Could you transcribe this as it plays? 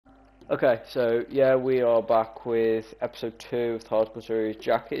Okay, so yeah, we are back with episode 2 of the Hardcore series.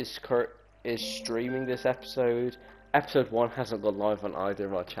 Jack is streaming this episode. Episode 1 hasn't gone live on either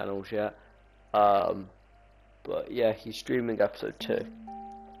of our channels yet. Um, but yeah, he's streaming episode 2.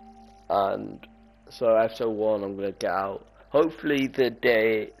 And so episode 1 I'm gonna get out hopefully the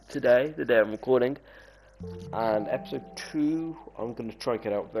day I'm recording. And episode 2 I'm gonna try and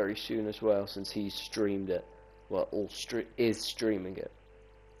get out very soon as well, since he's streamed it. Well, is streaming it.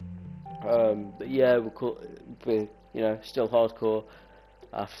 But yeah, we're still hardcore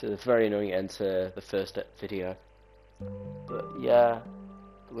after the very annoying end to the first video. But yeah,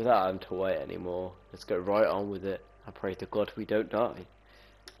 without having to wait anymore, let's go right on with it. I pray to God we don't die.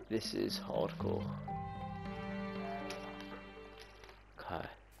 This is hardcore. Okay,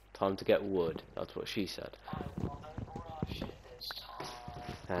 time to get wood. That's what she said.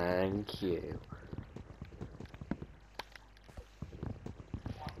 Thank you.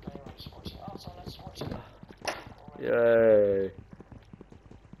 Yay.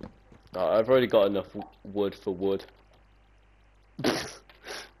 Oh, I've already got enough wood for wood.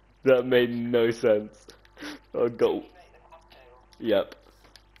 That made no sense. I got... Yep.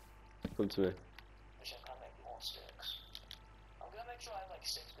 Come to me.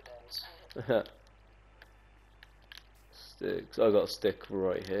 Sticks. I got a stick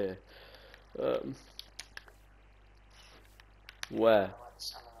right here. Where?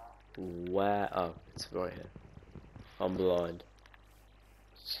 Where? Oh, it's right here. I'm blind.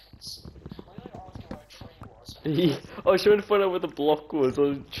 I was trying to find out where the block was. I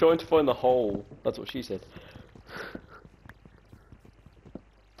was trying to find the hole. That's what she said.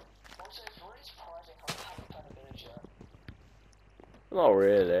 Not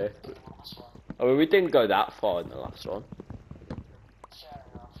really. I mean, we didn't go that far in the last one.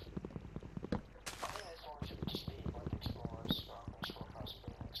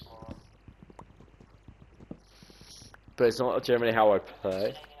 But it's not generally how I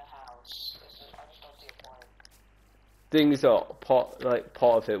play. Things are part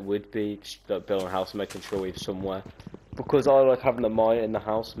of it would be like building a house and making sure we have somewhere, because I like having the mine in the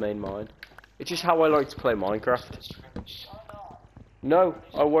house, main mine. It's just how I like to play Minecraft. No,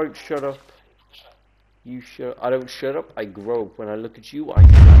 I won't shut up. You shut. I don't shut up. I grow. When I look at you, I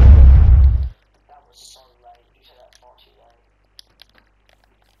shut up.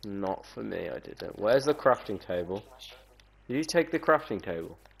 Not for me. I didn't. Where's the crafting table? Did you take the crafting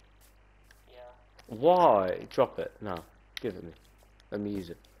table? Why? Drop it. No. Give it me. Let me use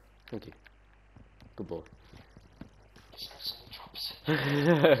it. Thank you. Good boy.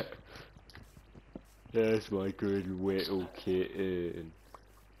 That's my good little kitten.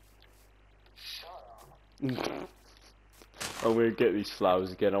 I'm gonna get these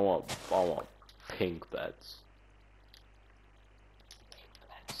flowers again. I want pink beds.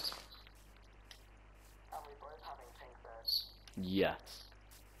 Are we both having pink beds? Yes.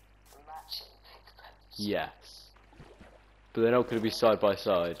 Yes. But they're not going to be side by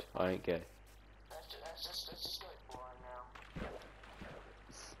side. I ain't gay. Let's just go boring now.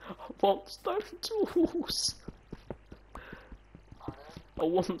 I want stone tools. I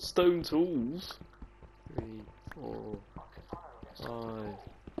want stone tools. 3, 4, 5,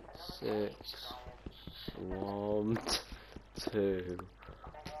 6. 1, 2.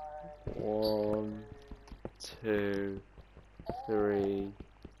 1, 2, 3,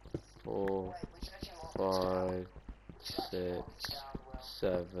 4, 5, 6,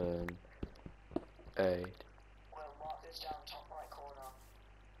 7, 8. Mark this down top right corner.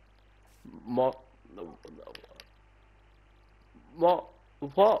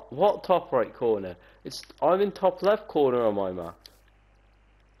 What top right corner? I'm in top left corner on my map.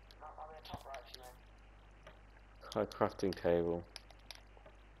 I'm in top right, you know. Crafting table.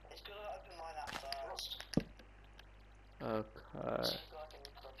 It's gonna open mine up first. Okay.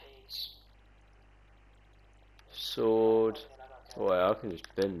 Sword. Oh wait, I can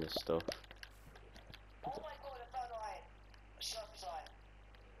just bin this stuff. Oh my god, I found iron. A surface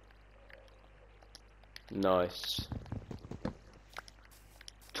iron. Nice.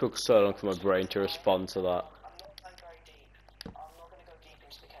 Took so long for my brain to respond to that. I'm not going very deep. I'm not going to go deep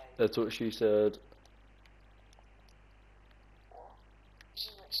into the cave. That's what she said. What?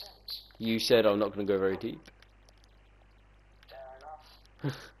 Doesn't make sense. You said I'm not going to go very deep. Fair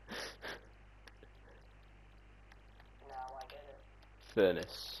enough.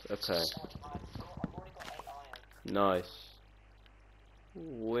 Furnace. Okay. I've already got 8 iron. Nice.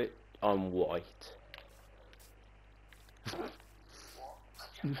 I'm white.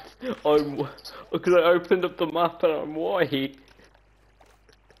 Because I opened up the map and I'm white.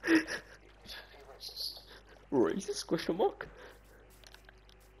 Racist question mark?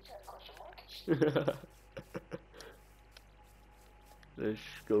 Let's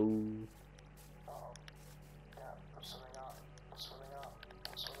go. Oh, yeah, I'm swimming up. I'm swimming up.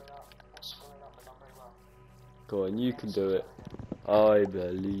 I'm swimming up. I'm swimming up, but not very well. Go on, you can do it. I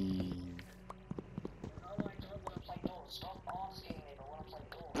believe. No, I don't want to play Doors. Stop asking me if I want to play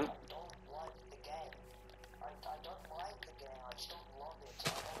Doors. I don't like the game. I don't like the game. I just don't love it.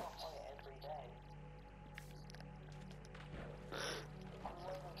 So I don't want to play it every day. I'm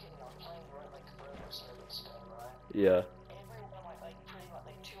not even kidding. I was playing like Robo Service ago, right? Yeah. Everyone, like pretty much,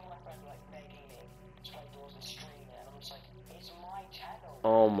 like two of my friends were like begging me to play Doors and stream it, and I'm just like, it's my channel.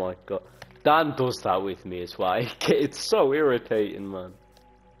 Oh my god. Dan does that with me as well. It's so irritating, man.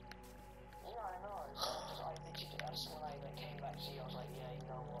 Yeah, I know. So I literally, that's when I like, came back to you. I was like, yeah, you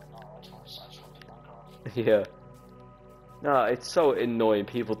know what? No, I just want to do Minecraft. Yeah. No, it's so annoying.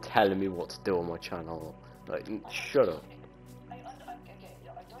 People telling me what to do on my channel. Like, shut up. Okay, I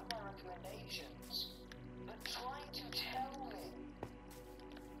don't like recommendations, but try to tell me.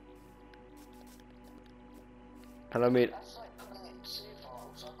 And I mean, That's like putting it too far.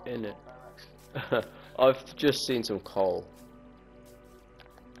 So I've got in the it. wrong direction. I've just seen some coal.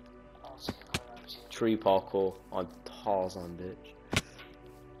 I'll see you going over to you. Tree parkour on Tarzan, bitch.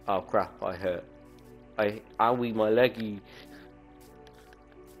 Oh crap, I hurt. Owie, my leggy.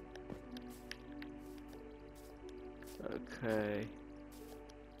 Okay.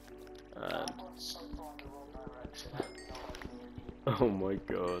 I've gone so far in the wrong direction. I have no idea. Oh my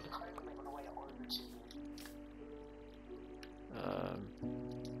god. I can't even make my way over to you.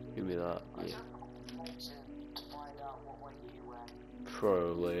 Give me that. I Yeah. should have called to find out what way you went.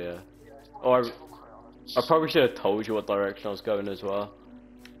 Probably, yeah. Yeah, Oh, triple crit. I probably should have told you what direction I was going as well.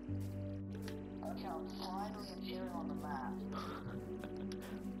 Okay, I'm finally appearing on the map.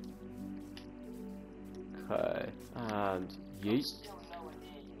 Okay. And I'm yeet. still nowhere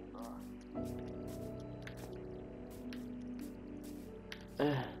near you, but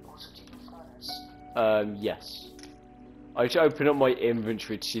also do you furnace? Yes. I should open up my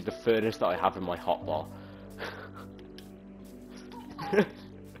inventory to see the furnace that I have in my hotbar.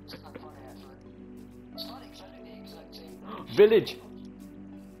 It's not funny actually. It's funny because I do the exact same. Village!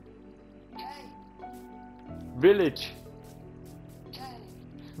 Okay, Village! okay.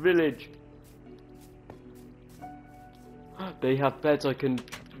 Village! They have beds I can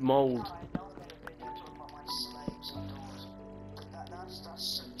mold. I know I made a video talking about my slaves outdoors, but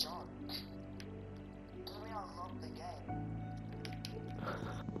that's a joke. Doesn't mean I love the game.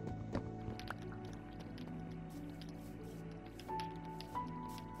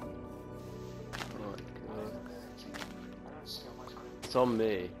 Oh, I don't see on my screen. it's on me.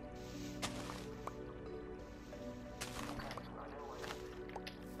 Okay, I know where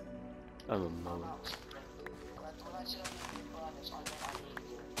I'm a I'm mold. out. When I said I need new furnace, I meant I need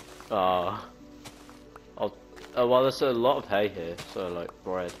you. Ah. Oh, well, there's a lot of hay here, so like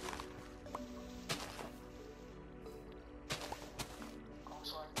bread.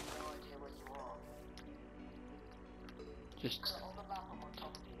 Also, I have no idea where you are. Just Because on the map I'm on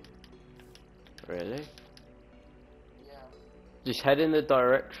top of you. really? Yeah. Just head in the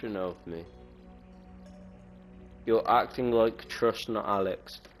direction of me. You're acting like Trust Not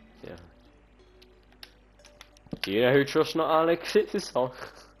Alex. Yeah. Do you know who Trust Not Alex is? Oh.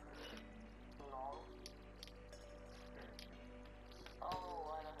 No.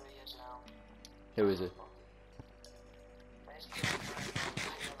 Oh, I know who he is now. Who is it? It's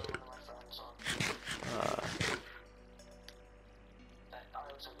another one of my friends on. I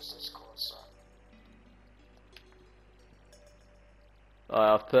was on his Discord, so.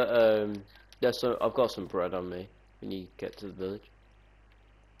 I've put I've got some bread on me when you get to the village.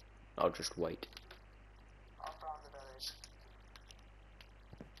 I'll just wait. I found the village.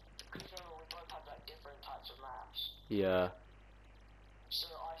 Because remember, we both had like different types of maps. Yeah. So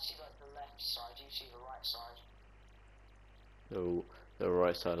I see like the left side, you see the right side. The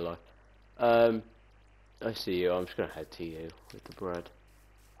right side of life. I see you. I'm just gonna head to you with the bread.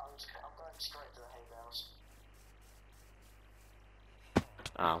 I'm going straight to the hay bales.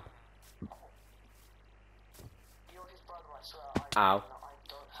 Ow. You're his brother, I swear. Ow. I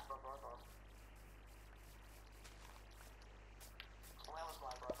don't have a brother. Where was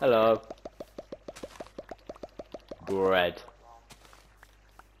my brother? Hello. Bread.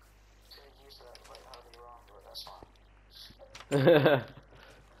 Could've used that like earlier on, but that's fine.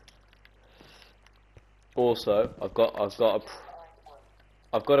 Also, I've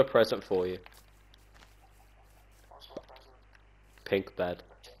got a present for you. What's my present? Pink bed.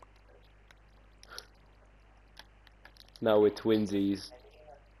 Now we're twinsies.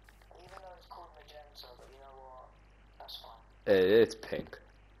 Even though it's called magenta, but you know what? That's fine. It's pink.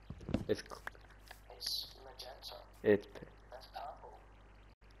 It's It's That's purple.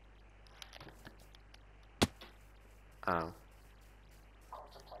 ow.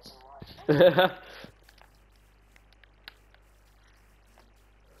 Contemplating life.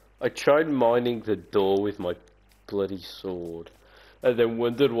 I tried mining the door with my bloody sword, and then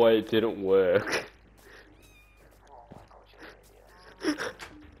wondered why it didn't work. Oh my god, you're an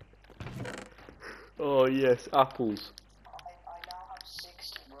idiot. Oh yes, apples. I now have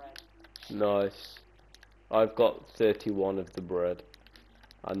 60 bread. Nice. I've got 31 of the bread.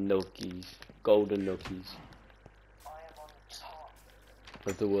 And nuggies. Golden nuggies I am on top.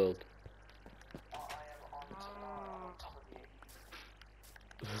 of the world. I am on top. No, I'm on top of you.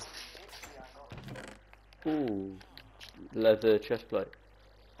 Literally, I got it. Ooh. Leather chestplate.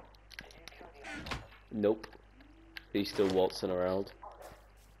 Did you kill the other one? Nope. He's still waltzing around.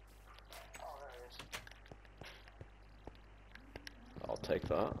 Oh, there it is. I'll take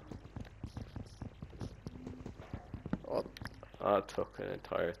that. Oh, that took an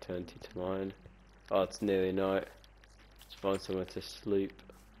entire eternity to mine. Oh, it's nearly night. Let's find somewhere to sleep.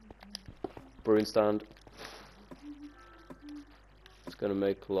 Brewing stand. It's gonna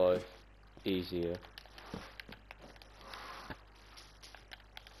make life easier.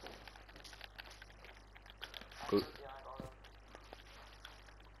 Go. Yeah, I got it.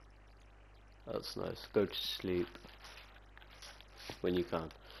 That's nice. Go to sleep when you can. I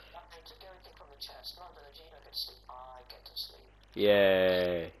took everything from the chest. No, but Vegeta gets sleep. I get to sleep.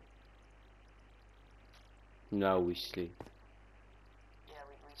 Yay! Now we sleep. Yeah,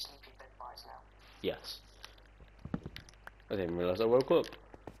 we sleepy bed buys now. Yes. I didn't realise I woke up.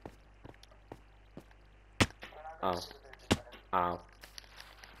 When I go Ow. to sleep, it's just better. Ow.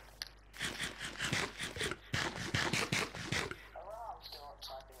 Oh, well, I'm still not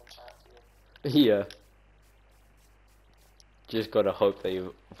typing in chat for you. Yeah. Just gotta hope that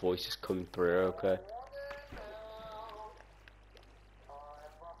your voice is coming through, okay?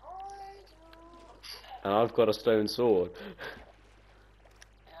 And I've got a stone sword.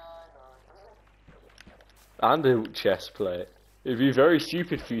 And a chest plate. It'd be very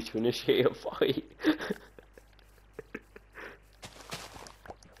stupid for you to initiate a fight.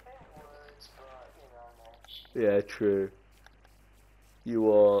 Yeah, true.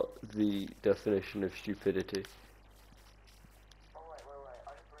 You are the definition of stupidity. Oh wait,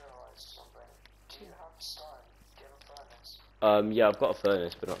 I realised something. Do you have stone? Do you have a furnace? Yeah, I've got a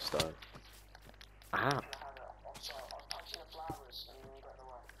furnace, but not stone. Ah, Can I have it? I'm sorry, I was touching the flowers and then you got in the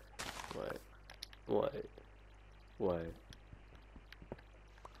way. wait.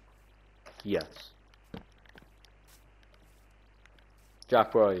 Yes.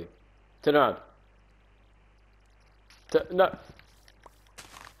 Jack, where are you? Turn around. No.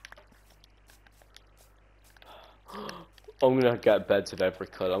 I'm gonna get beds of every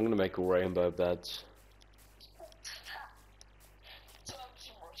colour. I'm gonna make rainbow beds. So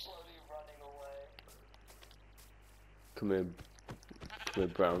I'm slowly running away. Come here,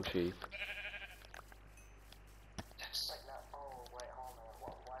 brown sheep. It's like that. Oh wait, hold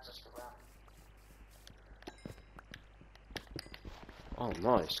on. Why is this the ground? Oh,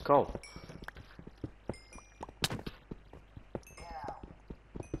 nice. Go. Yeah.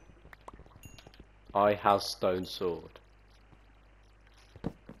 I have stone sword.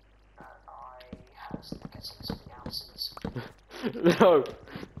 I have to get some ounces. No.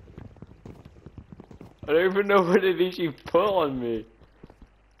 I don't even know what it is you put on me.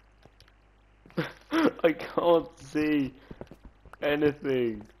 I can't see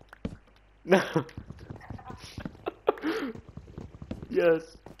anything. No.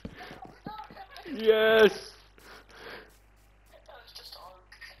 Yes. Yes. That was just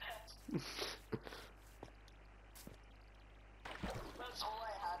oak. That's all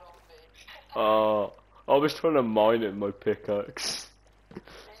I had on me. I was trying to mine it with my pickaxe. I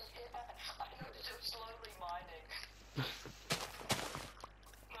noticed it was slowly mining. I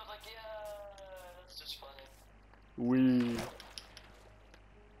was like, yeah, that's just funny. Wee.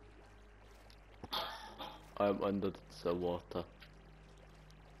 I'm under the water.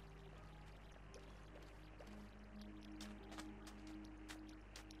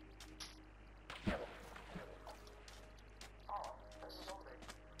 Oh, there's a zombie.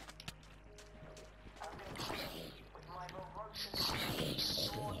 I'm gonna kill him with my ferocious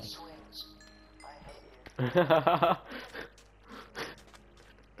sword swings. I hate you.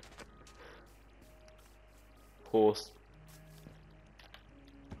 Horse.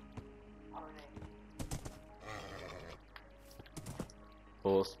 Pony.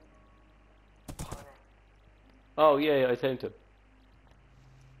 Horse. Pony. Oh yeah, I tamed him.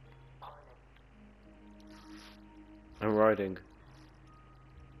 Pony. I'm riding.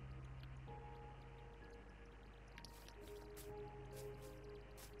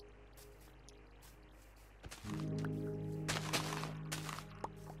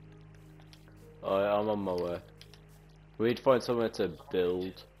 I'm on my way. We need to find somewhere to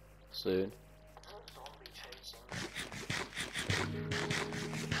build soon. Zombie chasing.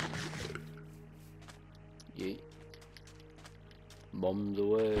 Yeet. Bombs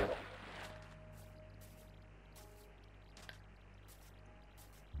away.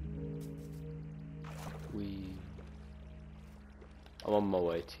 I'm on my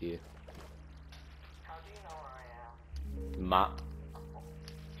way to you. How do you know where I am? Map.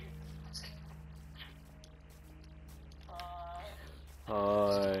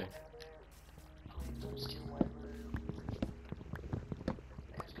 Hi. Please don't steal my loot.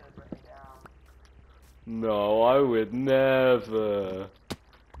 It's gonna bring me down. No, I would never.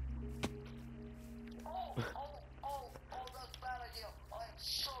 That's a bad idea. I am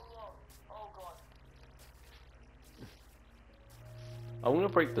so low. Oh god. I'm gonna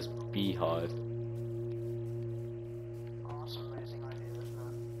break this beehive. Oh, that's an amazing idea, isn't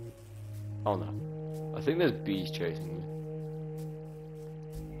it? Oh no. I think there's bees chasing me.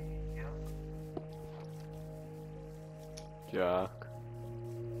 Yep. Jack.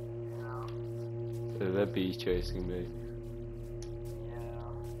 Yeah. There are bees chasing me.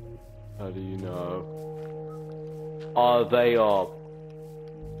 Yeah. How do you know? Oh, they are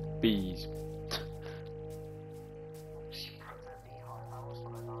bees. She broke that beehive. That was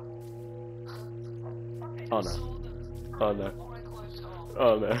what I Oh thought. no. Oh no. Before I closed off.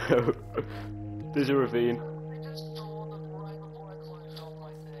 Oh no. There's a ravine. I just saw them right before I closed off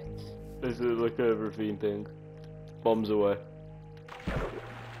my thing. There's like a ravine thing. Bombs away.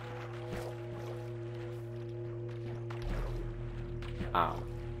 Ow.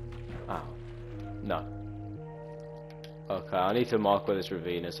 Ow. No. Okay, I need to mark where this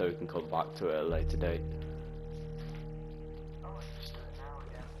ravine is so we can come back to it at a later date. Oh, I just did it now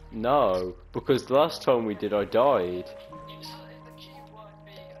again. No, because the last time we did I died. You said the keyword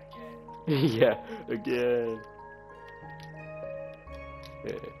being again. Yeah, again.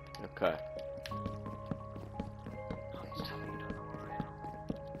 Yeah, okay. Please tell me you don't know where I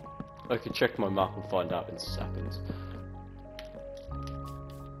am. I can check my map and find out in seconds.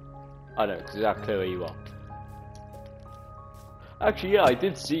 I know exactly where you are. Actually, yeah, I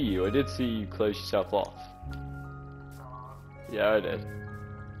did see you. I did see you close yourself off. Yeah, I did.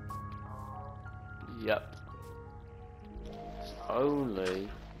 Yep. If only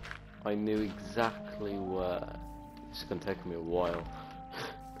I knew exactly where. It's gonna take me a while.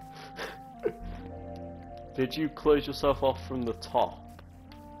 Did you close yourself off from the top?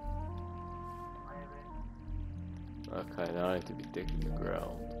 Okay, now I need to be digging the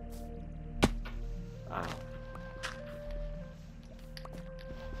ground. Ow.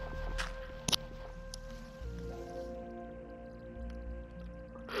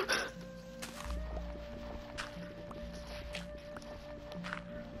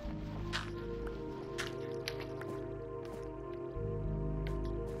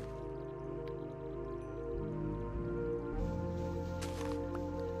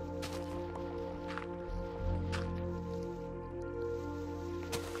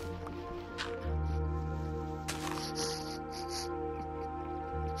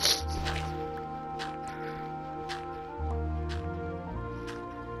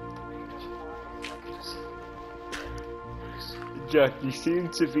 Jack, you seem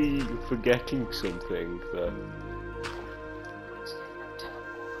to be forgetting something though.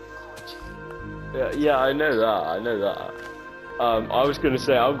 Yeah, I know that. I was gonna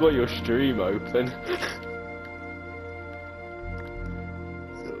say, I've got your stream open.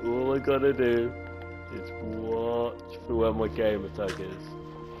 So all I gotta do is watch for where my gamer tag is.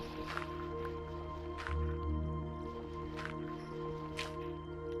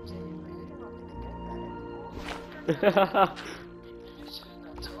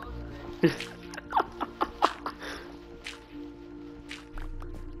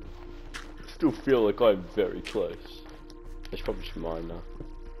 Still feel like I'm very close. It's probably just mine now.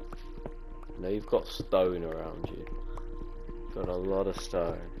 Now you've got stone around you. Got a lot of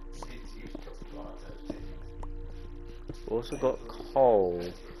stone. Also got coal,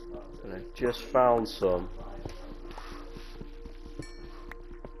 and I just found some.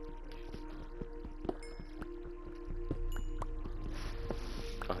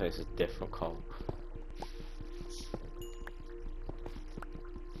 I think it's a different coal.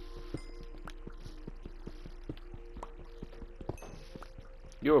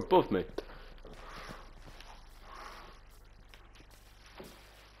 You're above me.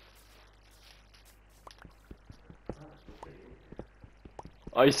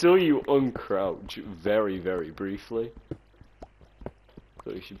 I saw you uncrouch very, very briefly.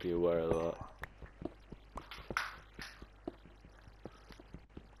 So you should be aware of that.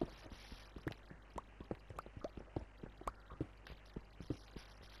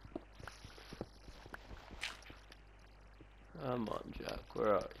 Come on, Jack,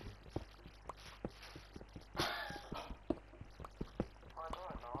 where are you? I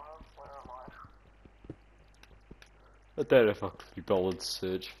don't know. Where am I? I don't know if I could be bothered to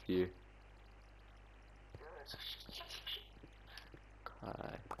search for you. Good.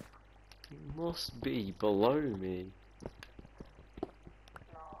 Okay. You must be below me.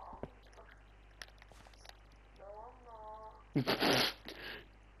 No. No, I'm not.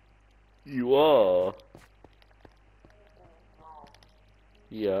 You are. No.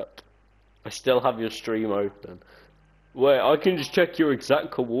 Yep. I still have your stream open. Wait, I can just check your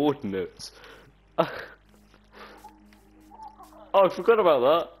exact coordinates. Oh, I forgot about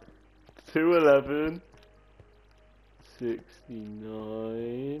that. 211.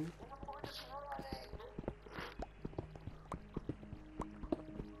 69. What's running?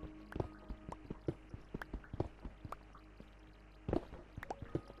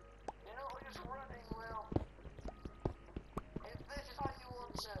 You know who's running, Will? If this is how you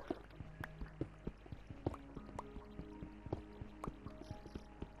want it.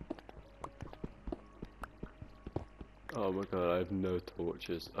 Oh my god, I have no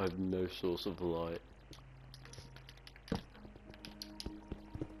torches. I have no source of light.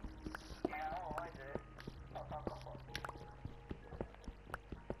 Yeah, oh, I do. Oh, fuck off.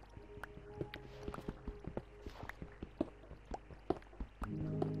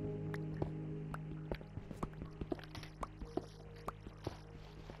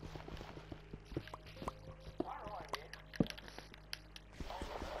 Why do I do?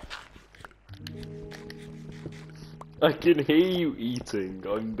 I can hear you eating.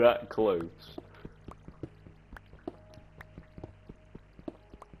 I'm that close.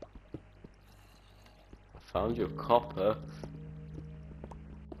 I found your copper.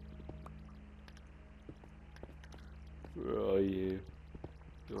 Where are you?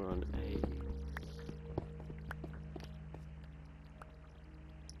 You're on 8.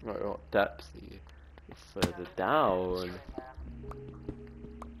 Right, what depth are you? You're further down.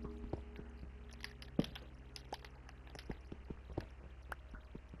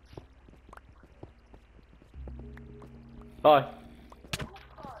 Hi.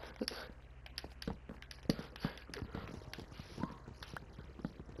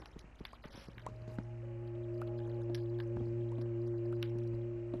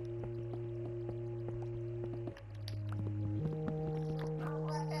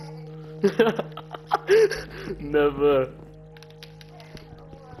 Never.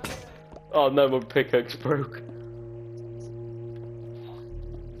 Oh no, my pickaxe broke.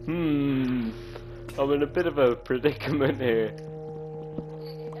 I'm in a bit of a predicament here.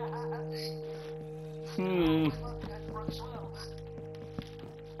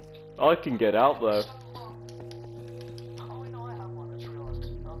 I can get out though.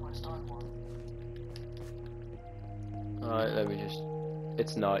 Alright, let me just...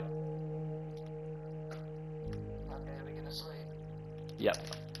 It's night. Yep.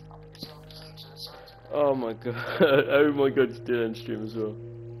 Oh my god. Oh my god, it's still on stream as well.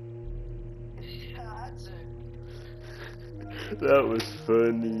 That was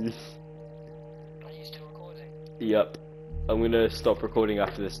funny. Are you still recording? Yep. I'm gonna stop recording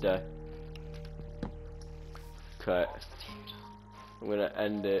after this day. Okay. I'm gonna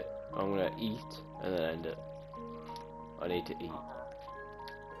end it. I'm gonna eat and then end it. I need to eat.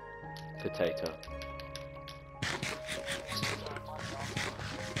 Potato.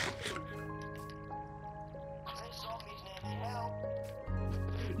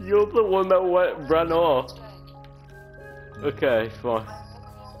 You're the one that ran off. Okay, fine.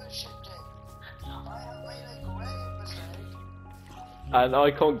 And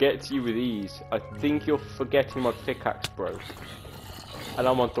I can't get to you with ease. I think you're forgetting my pickaxe, bro. And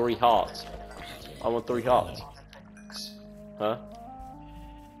I'm on 3 hearts. I'm on 3 hearts. Huh?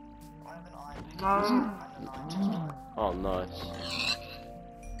 Oh, nice.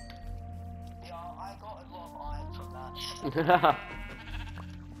 Yeah, I got a lot of iron from that.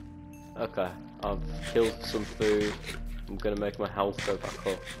 Okay, I've killed some food. I'm gonna make my health go back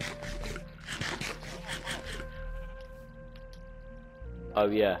up. Oh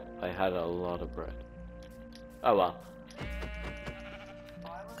yeah, I had a lot of bread. Oh well.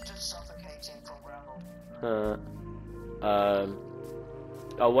 I was just suffocating from gravel.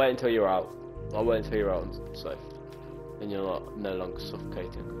 I'll wait until you're out. I'll wait until you're out and safe. And you're not, no longer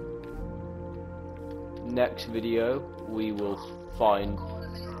suffocating. Next video, we will find...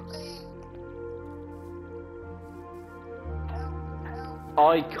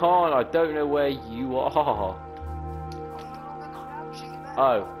 I can't, I don't know where you are.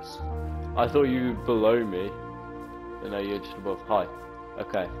 Oh, I thought you were below me. No, you're just above. Hi.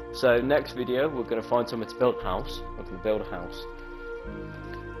 Okay, so next video we're gonna find somewhere to build a house. We're gonna build a house,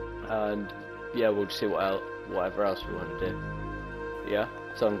 and yeah, we'll just see whatever else we want to do. Yeah,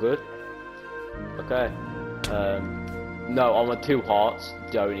 sound good? Okay. No, I want 2 hearts.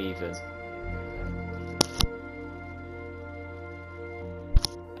 Don't even.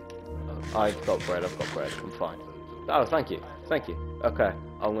 I've got bread. I'm fine. Oh, thank you. Okay,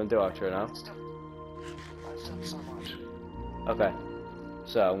 I'm gonna do outro now. I've done so much. Okay,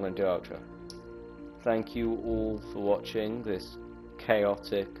 so I'm gonna do outro. Thank you all for watching this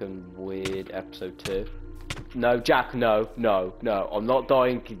chaotic and weird episode 2. No, Jack, no, I'm not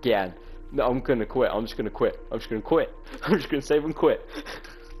dying again. No, I'm gonna quit. I'm just gonna quit. I'm just gonna save and quit. Wait,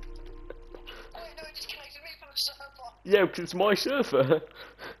 no, it disconnected me from the server. Yeah, because it's my server.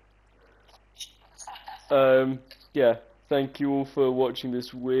 Yeah, thank you all for watching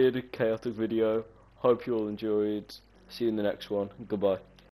this weird, chaotic video. Hope you all enjoyed. See you in the next one. Goodbye.